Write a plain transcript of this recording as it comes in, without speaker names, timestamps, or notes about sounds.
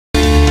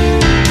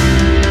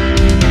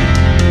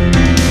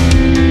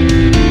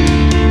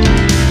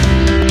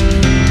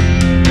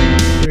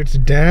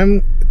damn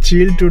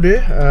chill today.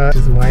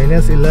 It's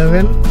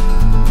 -11.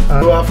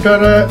 So after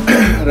a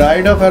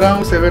ride of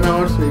around 7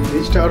 hours, we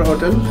reached our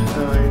hotel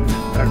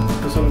at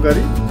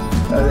Tusumgari.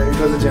 It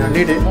was a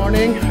journey day.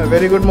 Morning, a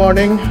very good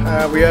morning.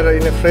 We are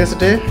in a fresh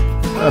day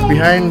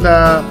behind the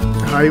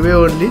highway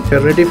only. We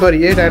are ready for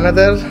yet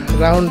another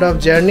round of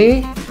journey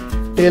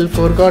till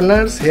Four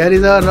Corners. Here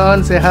is our Ron.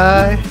 Say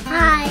hi.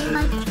 Hi.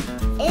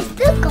 It's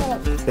too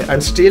cold. And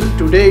still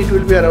today it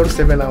will be around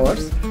 7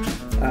 hours.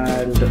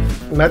 And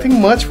nothing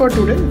much for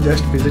today.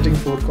 Just visiting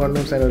Four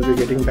Corners and we'll be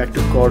getting back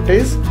to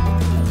Cortez.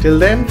 Till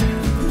then,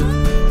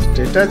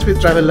 stay in touch with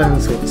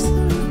Travellovingsouls.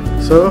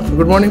 So,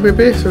 good morning,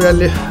 Pepe. So we are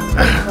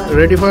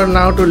ready for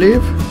now to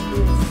leave.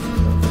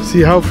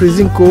 See how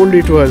freezing cold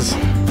it was.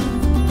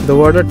 The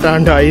water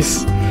turned ice.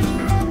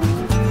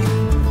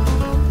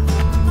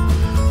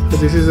 So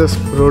this is a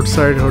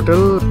roadside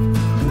hotel.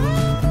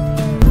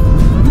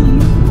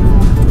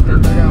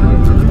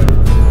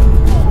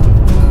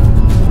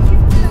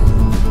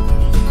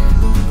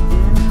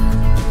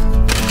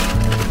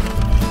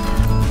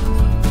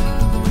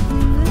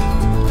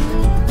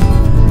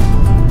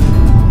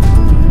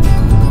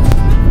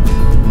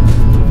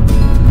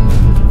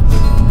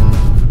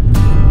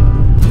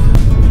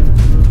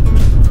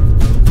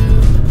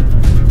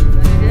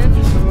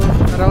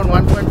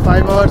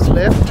 Hours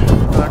left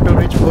to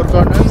reach Four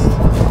Corners.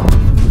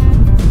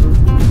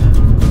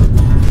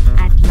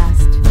 At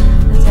last,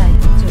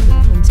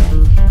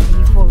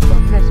 Four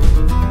Corners.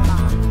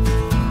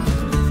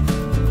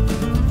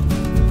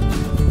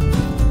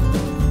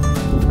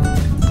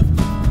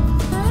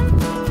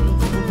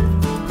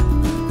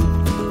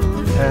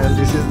 And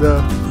this is the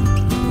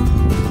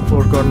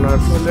Four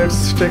Corners. So let's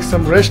take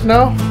some rest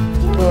now.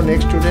 So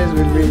next 2 days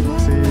we'll be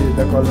see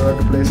the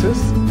Colorado places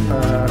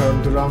around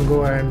Durango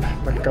and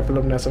a couple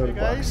of national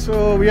parks. So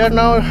we are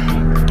now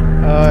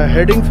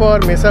heading for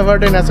Mesa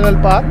Verde National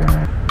Park.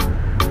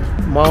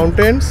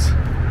 Mountains.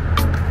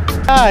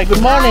 Hi,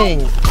 good morning.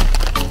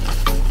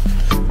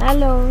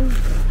 Hello.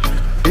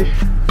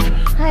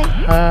 Hi.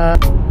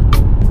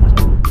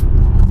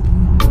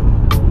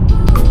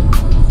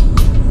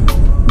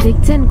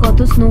 দেখছেন কত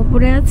snow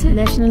পড়ে আছে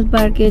national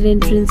পার্কের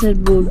এন্ট্রান্সের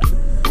board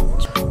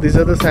These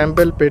are the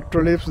sample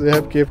petroglyphs they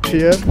have kept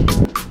here.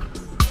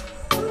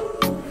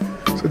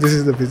 So this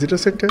is the visitor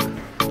center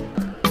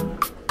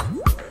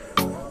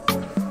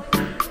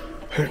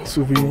and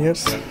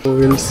souvenirs. So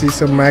we'll see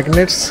some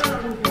magnets.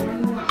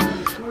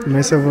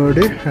 Mesa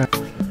Verde.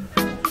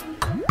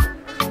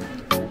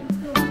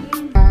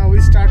 We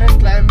started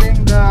climbing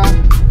the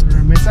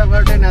Mesa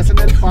Verde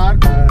National Park.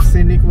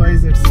 Scenic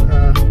wise, it's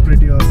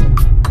pretty awesome.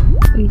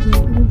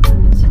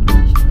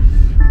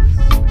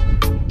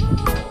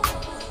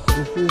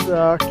 This is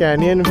a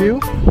canyon view.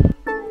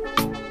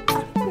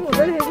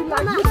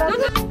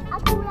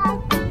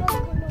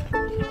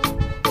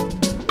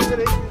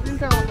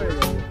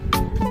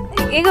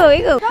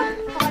 Ego.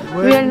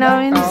 We are now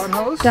in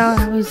Tower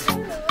House.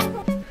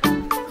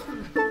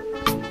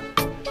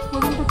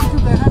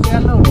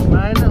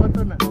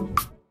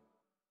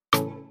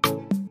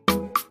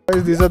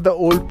 These are the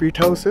old peat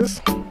houses.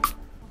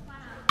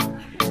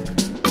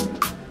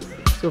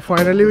 So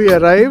finally we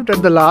arrived at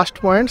the last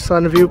point,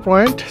 sun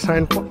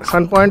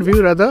point view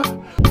rather.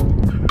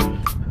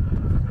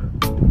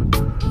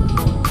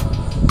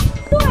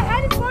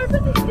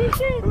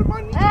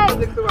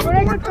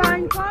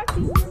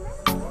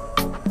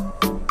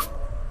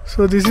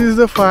 So this is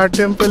the fire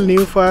temple,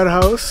 new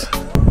firehouse.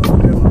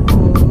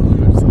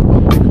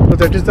 So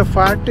that is the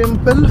fire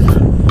temple.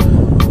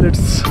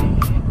 Let's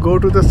go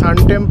to the sun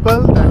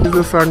temple. That is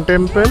the sun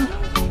temple.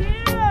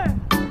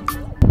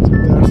 So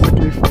that's the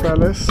cliff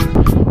palace.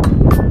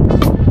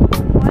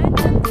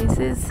 This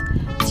is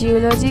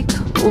geologic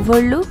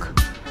overlook.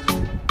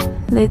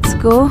 Let's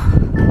go.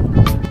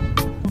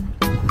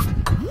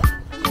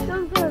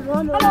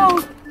 Hello.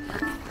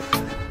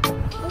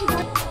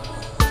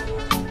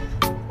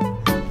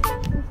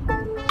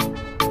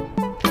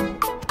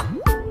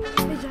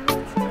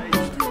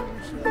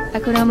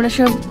 এখন আমরা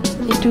সব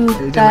একটু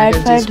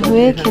tired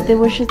হয়ে খেতে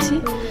বসেছি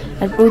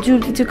আর প্রচুর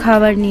কিছু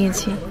খাবার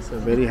নিয়েছি.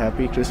 Very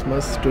happy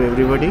Christmas to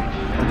everybody.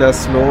 The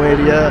snow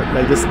area,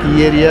 like the ski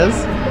areas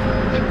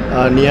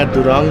near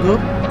Durango.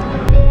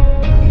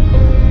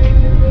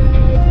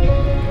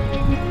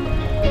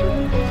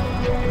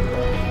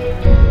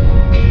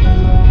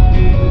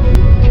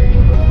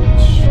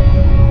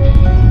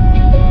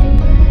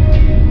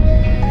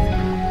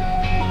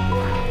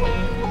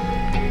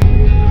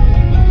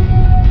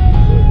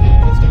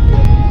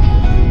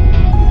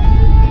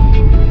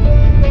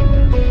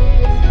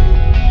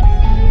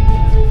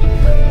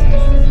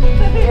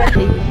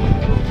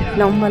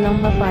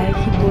 লম্বা পায়ে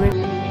কি পরে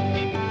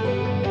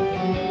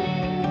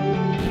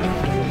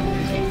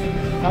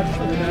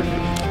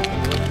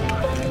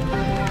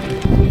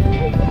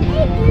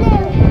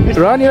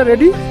Ron, you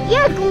ready?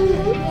 Yeah.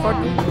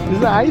 This is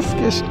the ice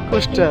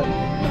coaster.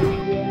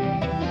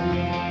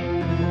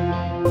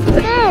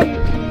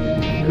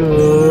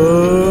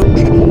 Good.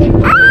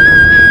 Ah!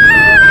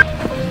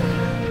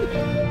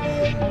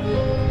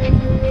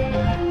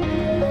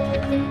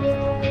 1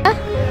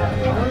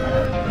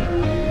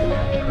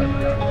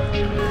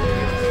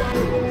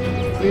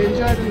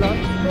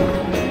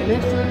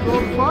 next we'll go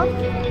for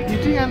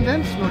eating and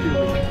then snow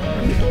tubing.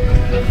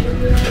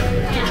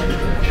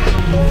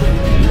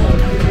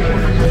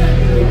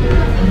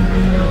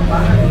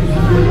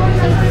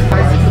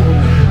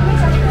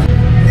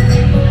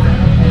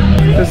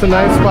 There's a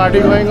nice party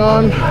going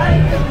on.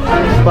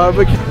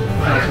 Barbecue.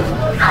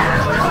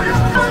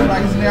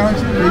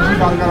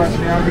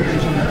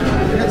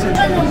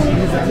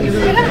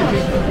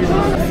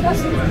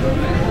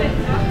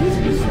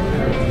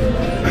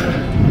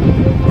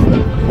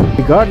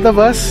 We got the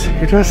bus.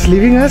 It was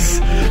leaving us.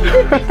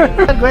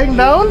 Going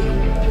down.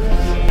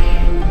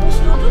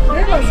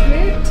 That was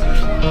great.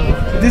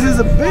 This is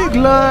a big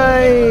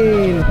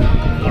line.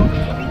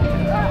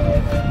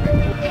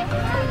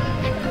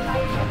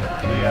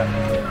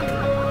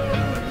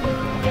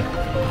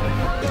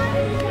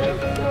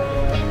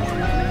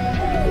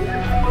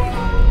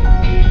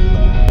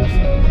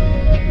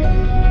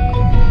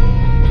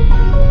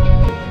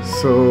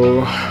 So,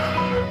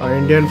 our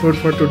Indian food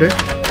for today.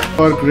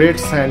 For Great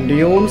Sand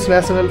Dunes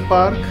National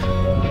Park.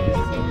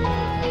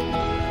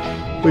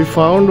 We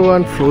found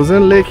one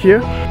frozen lake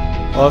here.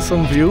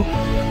 Awesome view.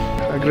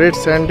 A Great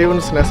Sand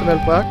Dunes National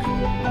Park.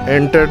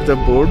 Entered the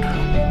board.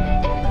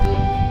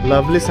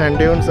 Lovely sand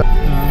dunes.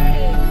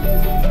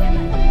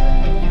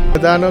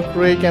 Medano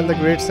Creek and the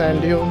Great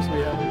Sand Dunes.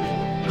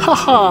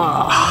 Haha!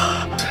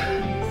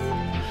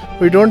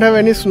 We don't have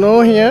any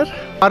snow here.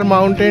 Our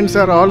mountains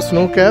are all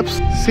snow caps.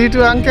 See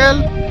to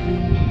uncle.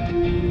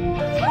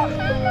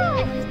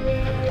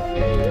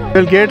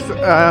 We'll get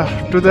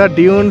to the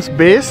dunes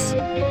base.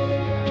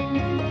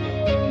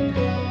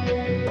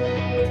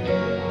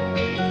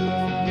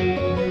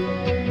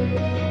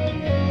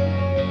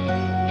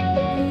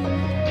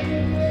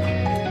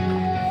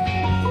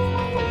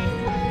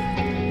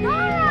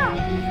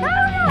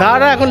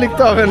 দাঁড়া এখন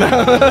লিখতে হবে না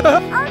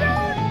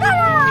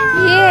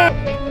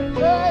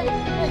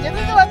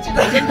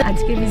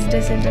আজকে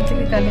visitor centre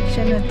থেকে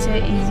collection হচ্ছে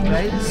easy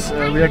Guys,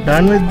 we are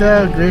done with the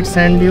Great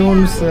Sand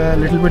Dunes,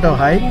 little bit of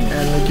hike,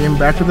 and we came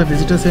back to the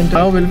visitor center.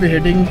 Now we'll be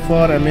heading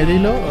for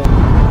Amarillo.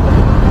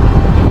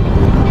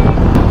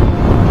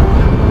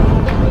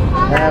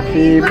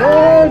 Happy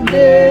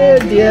birthday,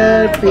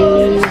 dear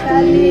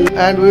Pinky.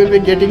 And we'll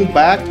be getting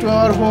back to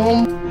our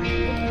home.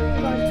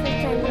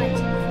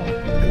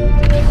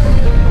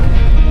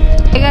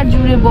 জায়গা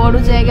জুড়ে বড়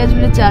জায়গা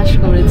জুড়ে চাষ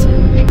করেছে।